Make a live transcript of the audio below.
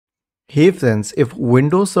Hey friends, if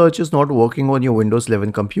Windows search is not working on your Windows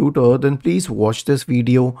 11 computer, then please watch this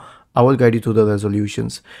video. I will guide you through the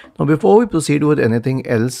resolutions. Now before we proceed with anything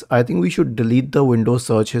else, I think we should delete the Windows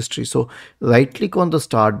search history. So right click on the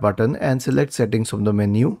start button and select settings from the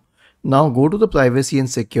menu. Now go to the privacy and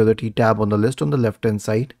security tab on the list on the left hand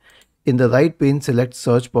side. In the right pane, select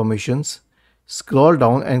search permissions. Scroll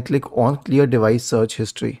down and click on clear device search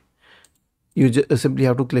history. You simply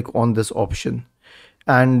have to click on this option.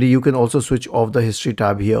 And you can also switch off the history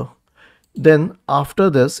tab here. Then after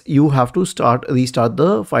this, you have to restart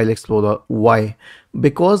the file explorer. Why?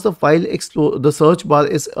 Because the search bar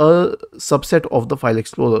is a subset of the file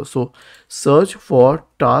explorer. So search for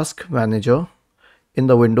task manager in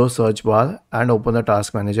the Windows search bar and open the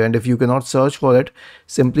task manager. And if you cannot search for it,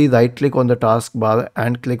 simply right click on the task bar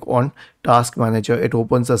and click on task manager. It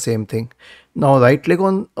opens the same thing. Now right click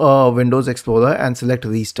on Windows Explorer and select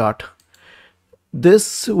restart.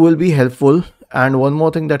 This will be helpful, and one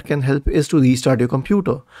more thing that can help is to restart your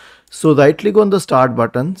computer. So right click on the start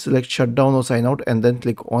button, select shutdown or sign out, and then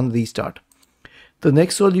click on restart. The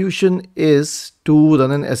next solution is to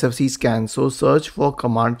run an SFC scan. So search for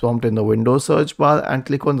command prompt in the Windows search bar and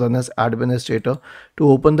click on run as administrator to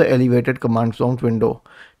open the elevated command prompt window.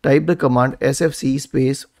 Type the command sfc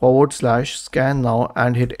 /scan now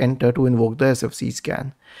and hit enter to invoke the SFC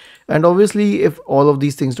scan. And obviously, if all of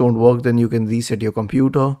these things don't work, then you can reset your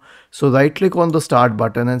computer. So right click on the start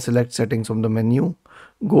button and select settings from the menu.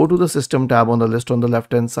 Go to the system tab on the list on the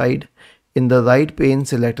left hand side. In the right pane,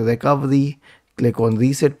 select recovery, click on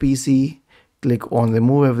reset PC, click on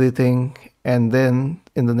remove everything, and then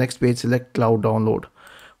in the next page, select cloud download.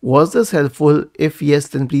 Was this helpful? If yes,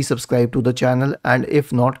 then please subscribe to the channel, and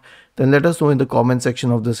if not, then let us know in the comment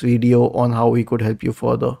section of this video on how we could help you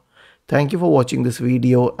further. Thank you for watching this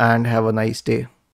video and have a nice day.